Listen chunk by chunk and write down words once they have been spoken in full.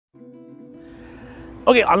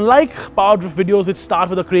Okay, unlike PowerDrift videos which start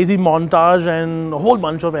with a crazy montage and a whole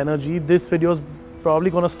bunch of energy, this video is probably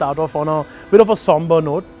going to start off on a bit of a somber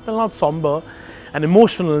note. Well, not somber, an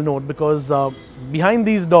emotional note, because behind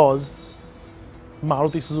these doors,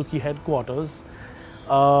 Maruti Suzuki headquarters,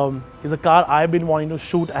 is a car I've been wanting to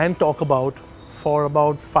shoot and talk about for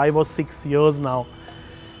about 5 or 6 years now.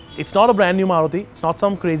 It's not a brand new Maruti, it's not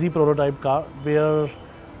some crazy prototype car. We're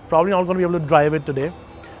probably not going to be able to drive it today,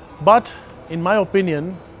 but in my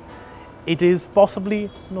opinion, it is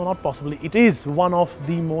it is one of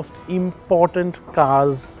the most important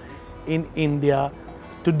cars in India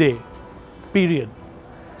today, period.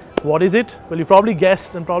 What is it? Well, you probably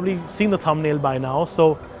guessed and probably seen the thumbnail by now,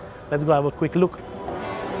 so let's go have a quick look.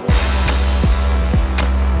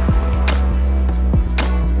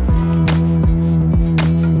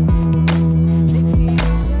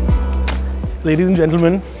 Ladies and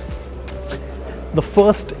gentlemen, the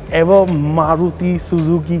first ever Maruti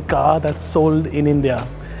Suzuki car that's sold in India.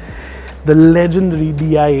 The legendary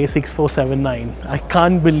DIA 6479. I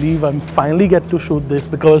can't believe I'm finally get to shoot this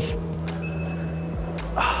because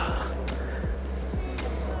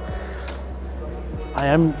I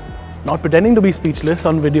am not pretending to be speechless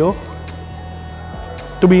on video.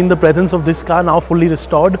 To be in the presence of this car now fully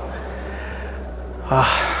restored.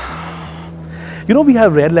 You know, we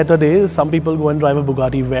have red letter days. Some people go and drive a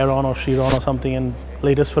Bugatti Veyron or Chiron or something, and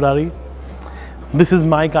latest Ferrari. This is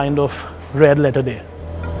my kind of red letter day.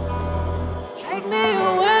 Take me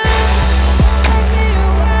away, take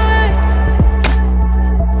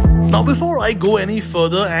me away. Now, before I go any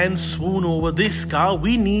further and swoon over this car,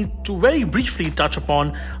 we need to very briefly touch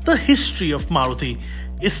upon the history of Maruti.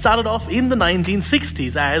 It started off in the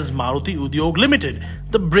 1960s as Maruti Udyog Limited,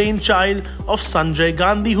 the brainchild of Indira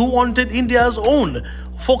Gandhi, who wanted India's own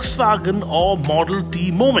Volkswagen or Model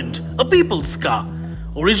T moment, a people's car.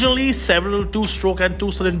 Originally, several two-stroke and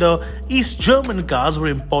two-cylinder East German cars were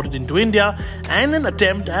imported into India, and an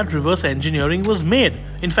attempt at reverse engineering was made.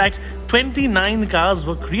 In fact, 29 cars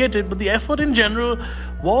were created, but the effort in general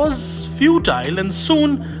was futile, and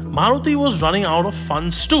soon Maruti was running out of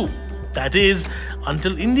funds too. That is,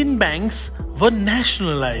 until Indian banks were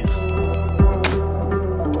nationalized.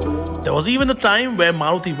 There was even a time where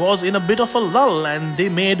Maruti was in a bit of a lull and they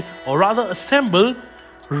made, or rather assembled,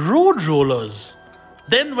 road rollers.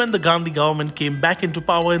 Then when the Gandhi government came back into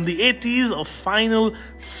power in the 80s, a final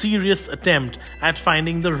serious attempt at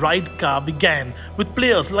finding the right car began, with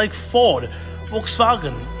players like Ford,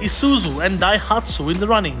 Volkswagen, Isuzu and Daihatsu in the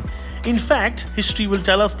running. In fact, history will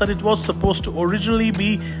tell us that it was supposed to originally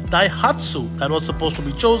be Daihatsu that was supposed to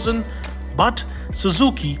be chosen, but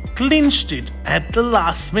Suzuki clinched it at the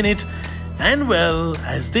last minute, and well,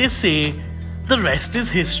 as they say, the rest is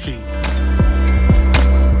history.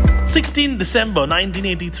 16 December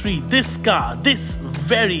 1983, this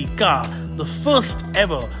very car, the first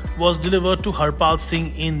ever, was delivered to Harpal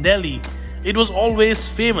Singh in Delhi. It was always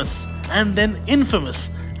famous and then infamous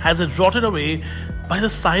as it rotted away by the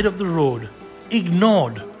side of the road,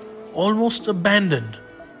 ignored, almost abandoned,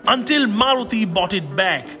 until Maruti bought it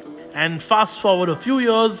back. And fast forward a few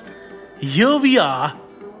years, here we are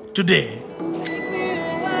today.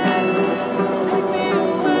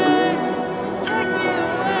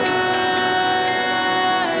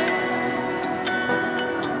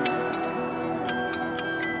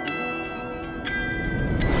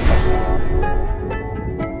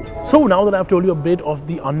 So now that I've told you a bit of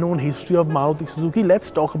the unknown history of Maruti Suzuki, let's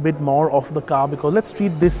talk a bit more of the car, because let's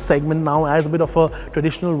treat this segment now as a bit of a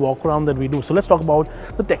traditional walk around that we do. So let's talk about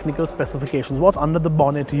the technical specifications, what's under the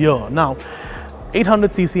bonnet here. Now,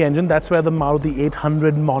 800cc engine, that's where the Maruti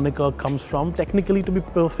 800 moniker comes from. Technically, to be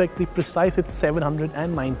perfectly precise, it's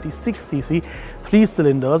 796cc, 3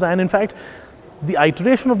 cylinders, and in fact, the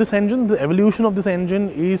iteration of this engine, the evolution of this engine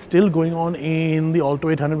is still going on in the Alto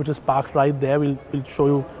 800, which is parked right there. We'll show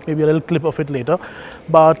you maybe a little clip of it later.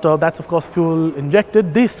 But that's of course fuel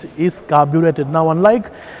injected. This is carbureted. Now,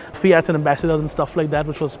 unlike Fiats and Ambassadors and stuff like that,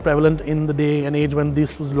 which was prevalent in the day and age when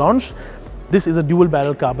this was launched, this is a dual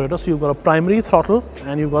barrel carburetor. So you've got a primary throttle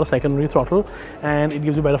and you've got a secondary throttle, and it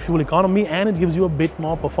gives you better fuel economy and it gives you a bit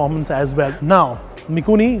more performance as well. Now,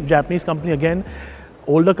 Mikuni, Japanese company again,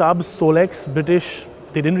 older carbs, Solex, British,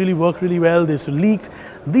 they didn't really work really well, they used to leak.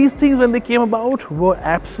 These things, when they came about, were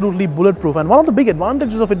absolutely bulletproof, and one of the big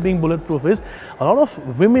advantages of it being bulletproof is a lot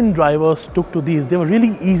of women drivers took to these. They were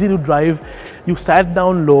really easy to drive, you sat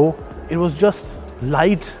down low, it was just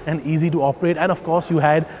light and easy to operate, and of course you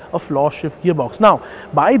had a floor shift gearbox. Now,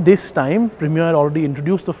 by this time, Premier had already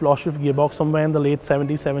introduced the floor shift gearbox somewhere in the late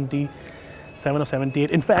 70s, 77 or 78.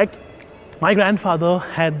 In fact, my grandfather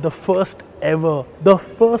had the first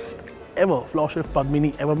ever floor shift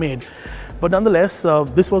Padmini ever made. But nonetheless,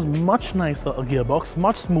 this was much nicer a gearbox,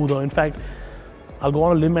 much smoother. In fact, I'll go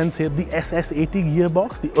on a limb and say the SS80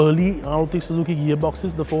 gearbox, the early Maruti Suzuki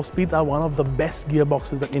gearboxes, the 4-speeds are one of the best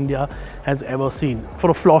gearboxes that India has ever seen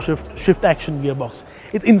for a floor shift action gearbox.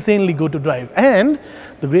 It's insanely good to drive. And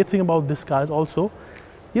the great thing about this car is also,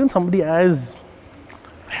 even somebody as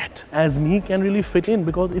fat as me can really fit in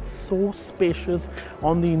because it's so spacious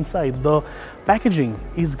on the inside. The packaging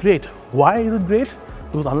is great. Why is it great?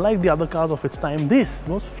 Because unlike the other cars of its time, this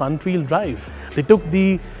was front-wheel drive. They took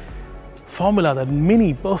the formula that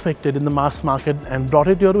Mini perfected in the mass market and brought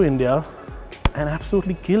it here to India and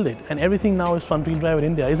absolutely killed it. And everything now is front-wheel drive in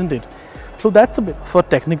India, isn't it? So that's a bit of a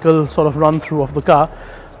technical sort of run-through of the car,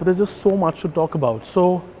 but there's just so much to talk about.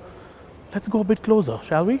 So let's go a bit closer,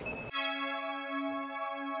 shall we?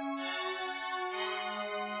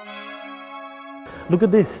 Look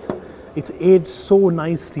at this. It's aged so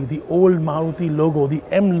nicely. The old Maruti logo, the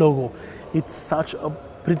M logo, it's such a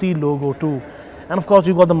pretty logo too. And of course,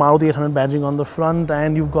 you've got the Maruti 800 badging on the front,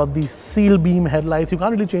 and you've got the seal beam headlights. You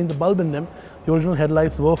can't really change the bulb in them. The original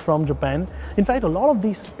headlights were from Japan. In fact, a lot of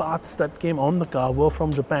these parts that came on the car were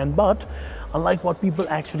from Japan, but unlike what people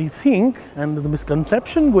actually think, and there's a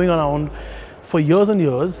misconception going around for years and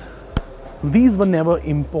years, these were never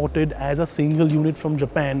imported as a single unit from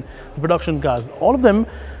Japan, the production cars. All of them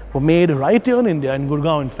were made right here in India, in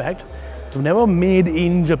Gurgaon in fact. They were never made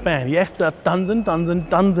in Japan. Yes, there are tons and tons and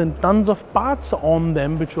tons and tons of parts on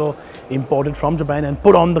them which were imported from Japan and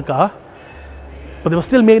put on the car, but they were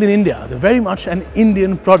still made in India. They're very much an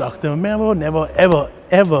Indian product. They were never,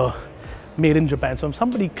 ever made in Japan. So if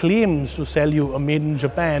somebody claims to sell you a made in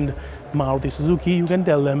Japan Maruti Suzuki, you can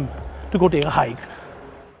tell them to go take a hike.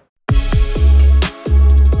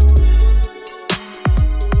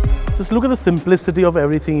 Just look at the simplicity of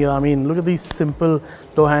everything here. I mean, look at these simple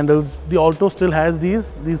door handles. The Alto still has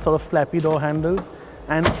these sort of flappy door handles.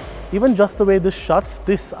 And even just the way this shuts,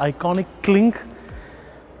 this iconic clink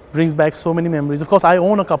brings back so many memories. Of course, I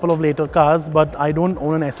own a couple of later cars, but I don't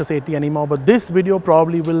own an SS80 anymore. But this video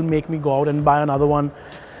probably will make me go out and buy another one,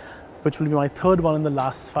 which will be my third one in the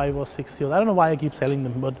last 5 or 6 years. I don't know why I keep selling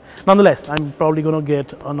them, but nonetheless, I'm probably going to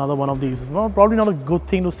get another one of these. Well, probably not a good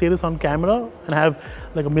thing to say this on camera and have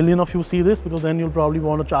like 1 million of you see this, because then you'll probably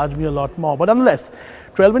want to charge me a lot more. But nonetheless,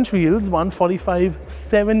 12-inch wheels,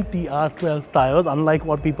 145/70 R12 tires, unlike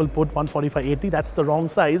what people put 145/80, that's the wrong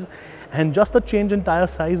size. And just a change in tire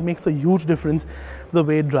size makes a huge difference to the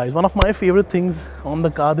way it drives. One of my favorite things on the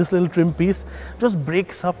car, this little trim piece, just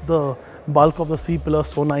breaks up the bulk of the C-pillar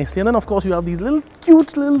so nicely. And then of course you have these little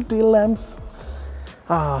cute little tail lamps.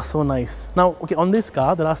 Ah, so nice. Now, okay, on this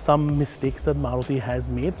car there are some mistakes that Maruti has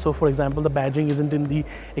made. So for example, the badging isn't in the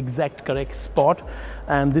exact correct spot,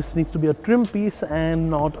 and this needs to be a trim piece and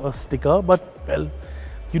not a sticker. But well,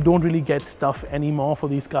 you don't really get stuff anymore for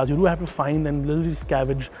these cars. You do have to find and literally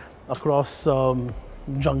scavenge across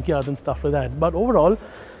junkyards and stuff like that. But overall,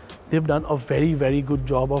 they've done a very good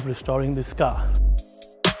job of restoring this car.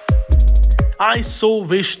 I so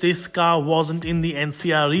wish this car wasn't in the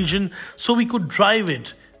NCR region so we could drive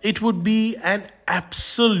it. It would be an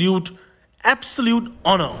absolute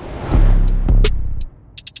honor.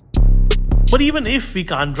 But even if we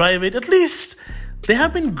can't drive it, at least they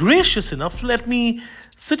have been gracious enough to let me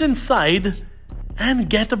sit inside and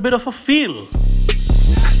get a bit of a feel.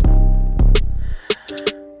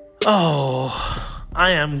 Oh,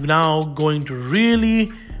 I am now going to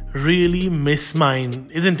really miss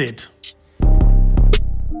mine, isn't it?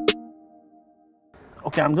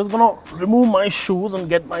 Okay, I'm just gonna remove my shoes and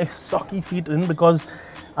get my socky feet in, because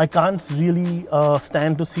I can't really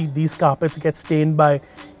stand to see these carpets get stained by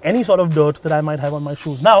any sort of dirt that I might have on my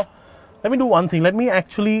shoes. Now, let me do one thing. Let me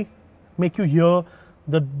actually make you hear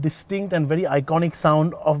the distinct and very iconic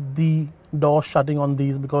sound of the door shutting on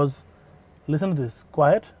these, because listen to this.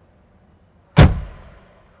 Quiet.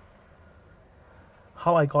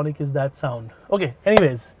 How iconic is that sound? Okay,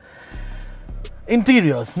 anyways.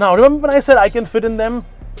 Interiors. Now, remember when I said I can fit in them?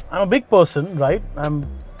 I'm a big person, right? I'm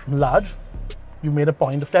large. You made a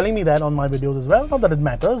point of telling me that on my videos as well. Not that it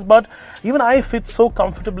matters, but even I fit so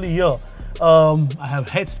comfortably here. I have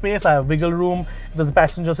head space, I have wiggle room. If there's a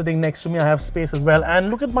passenger sitting next to me, I have space as well. And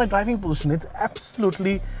look at my driving position. It's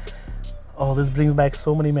absolutely... Oh, this brings back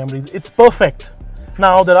so many memories. It's perfect.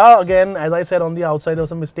 Now, there are, again, as I said, on the outside, there are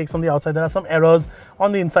some mistakes on the outside. There are some errors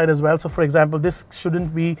on the inside as well. So, for example, this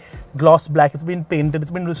shouldn't be gloss black. It's been painted. It's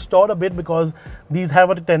been restored a bit because these have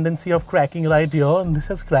a tendency of cracking right here. And this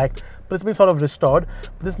has cracked, but it's been sort of restored.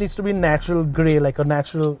 This needs to be natural grey, like a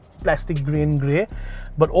natural plastic grain grey.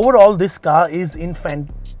 But overall, this car is in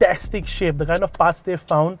fantastic shape. The kind of parts they've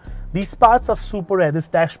found, These parts are super rare. This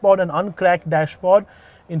dashboard, an uncracked dashboard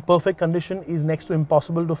in perfect condition, is next to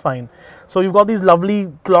impossible to find. So you've got these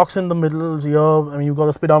lovely clocks in the middle here. I mean, you've got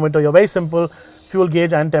a speedometer. You're very simple fuel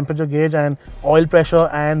gauge and temperature gauge and oil pressure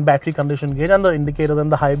and battery condition gauge and the indicators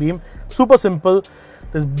and the high beam. Super simple.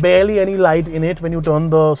 There's barely any light in it. When you turn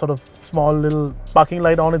the sort of small little parking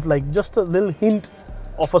light on, it's like just a little hint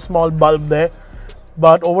of a small bulb there.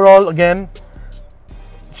 But overall, again,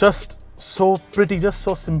 just so pretty, just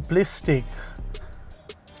so simplistic.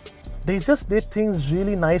 They just did things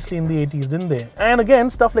really nicely in the 80s, didn't they? And again,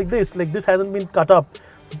 stuff like this hasn't been cut up.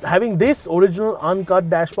 Having this original uncut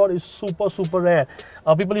dashboard is super rare.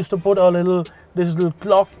 People used to put a little digital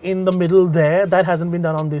clock in the middle there. That hasn't been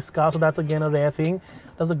done on this car, so that's again a rare thing.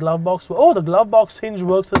 Does the glove box work? Oh, the glove box hinge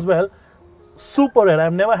works as well. Super rare.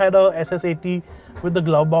 I've never had a SS80 with the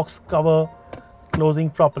glove box cover closing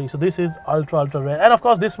properly. So this is ultra rare. And of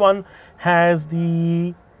course, this one has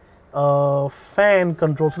the fan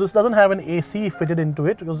control. So this doesn't have an AC fitted into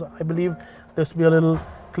it because I believe there should be a little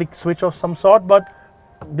click switch of some sort, but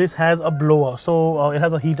this has a blower. So it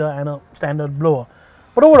has a heater and a standard blower.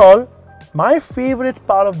 But overall, my favorite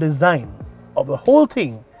part of design of the whole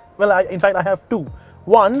thing, well, in fact, I have two.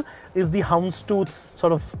 One is the houndstooth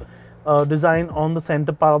sort of design on the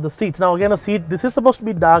center part of the seats. Now again, a seat, this is supposed to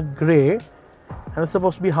be dark gray and it's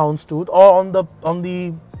supposed to be houndstooth, or on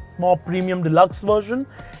the more premium deluxe version,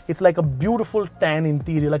 it's like a beautiful tan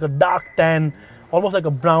interior, like a dark tan, almost like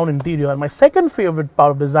a brown interior. And my second favorite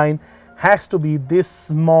part of design has to be this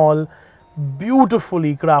small,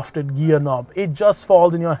 beautifully crafted gear knob. It just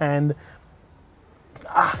falls in your hand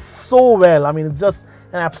so well. I mean, it's just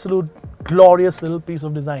an absolute glorious little piece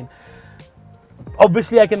of design.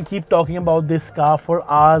 Obviously, I can keep talking about this car for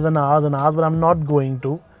hours and hours and hours, but I'm not going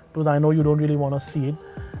to, because I know you don't really want to see it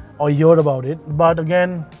or hear about it. But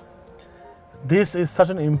again, this is such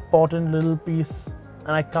an important little piece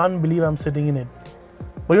and I can't believe I'm sitting in it.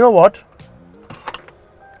 But you know what?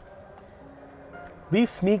 We've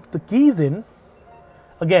sneaked the keys in.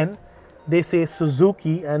 Again, they say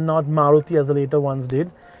Suzuki and not Maruti as the later ones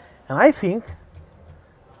did. And I think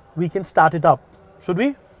we can start it up. Should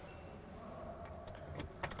we?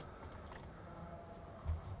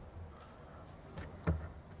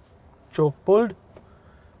 Choke pulled,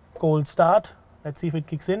 cold start. Let's see if it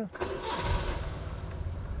kicks in.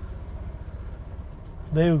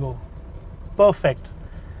 There you go. Perfect.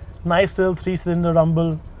 Nice little 3-cylinder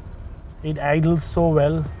rumble. It idles so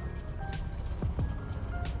well.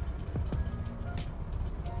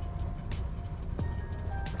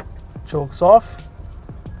 Chokes off.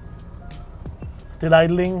 Still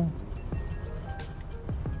idling.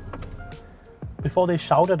 Before they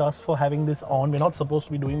shout at us for having this on, we're not supposed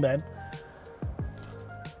to be doing that.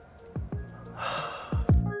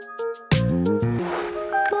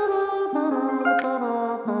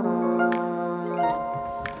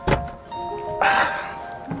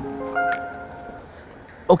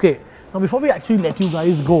 Okay, now before we actually let you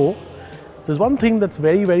guys go, there's one thing that's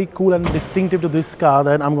very cool and distinctive to this car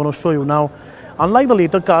that I'm going to show you. Now, unlike the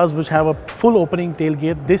later cars which have a full opening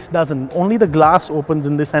tailgate, this doesn't. Only the glass opens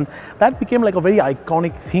in this, and that became like a very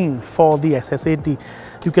iconic thing for the SS80.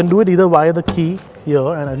 You can do it either via the key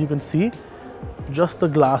here, and as you can see, just the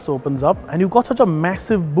glass opens up and you've got such a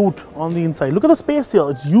massive boot on the inside. Look at the space here,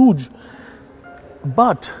 it's huge.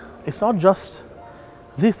 But it's not just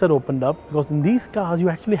this that opened up, because in these cars you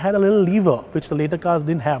actually had a little lever which the later cars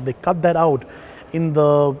didn't have. They cut that out in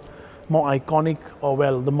the more iconic, or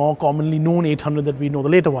well, the more commonly known 800 that we know, the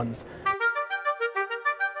later ones.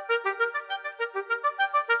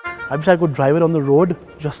 I wish I could drive it on the road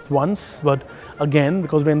just once, but again,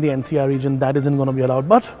 because we're in the NCR region, that isn't going to be allowed.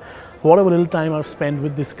 But whatever little time I've spent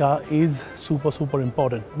with this car is super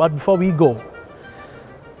important. But before we go,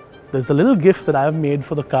 there's a little gift that I've made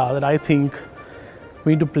for the car that I think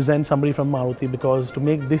we need to present somebody from Maruti, because to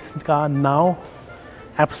make this car now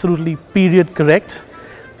absolutely period correct,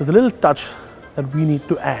 there's a little touch that we need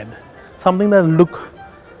to add. Something that will look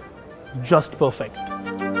just perfect.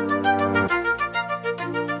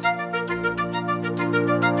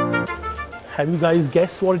 Have you guys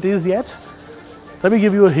guessed what it is yet? Let me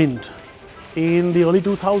give you a hint. In the early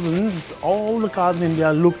 2000s, all the cars in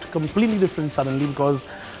India looked completely different suddenly, because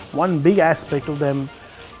one big aspect of them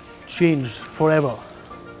changed forever.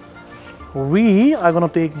 We are going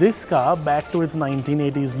to take this car back to its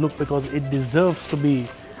 1980s look, because it deserves to be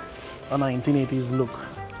a 1980s look.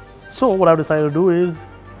 So what I've decided to do is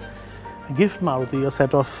gift Maruti a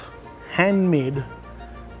set of handmade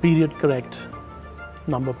period correct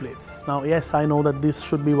number plates. Now yes, I know that this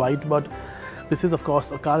should be white, but This is of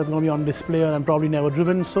course a car that's going to be on display and probably never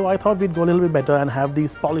driven, so I thought we'd go a little bit better and have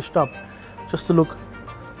these polished up just to look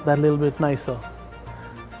that little bit nicer.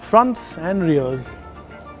 Fronts and rears.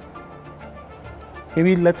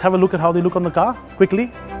 Maybe let's have a look at how they look on the car quickly.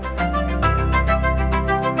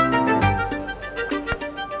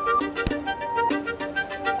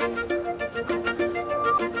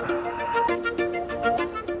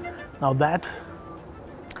 Now that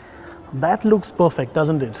looks perfect,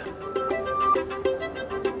 doesn't it?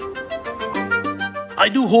 I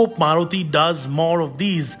do hope Maruti does more of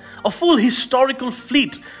these. A full historical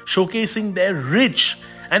fleet showcasing their rich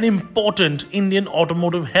and important Indian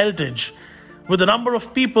automotive heritage. With the number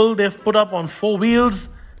of people they've put up on 4 wheels,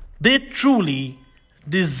 they truly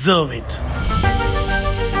deserve it.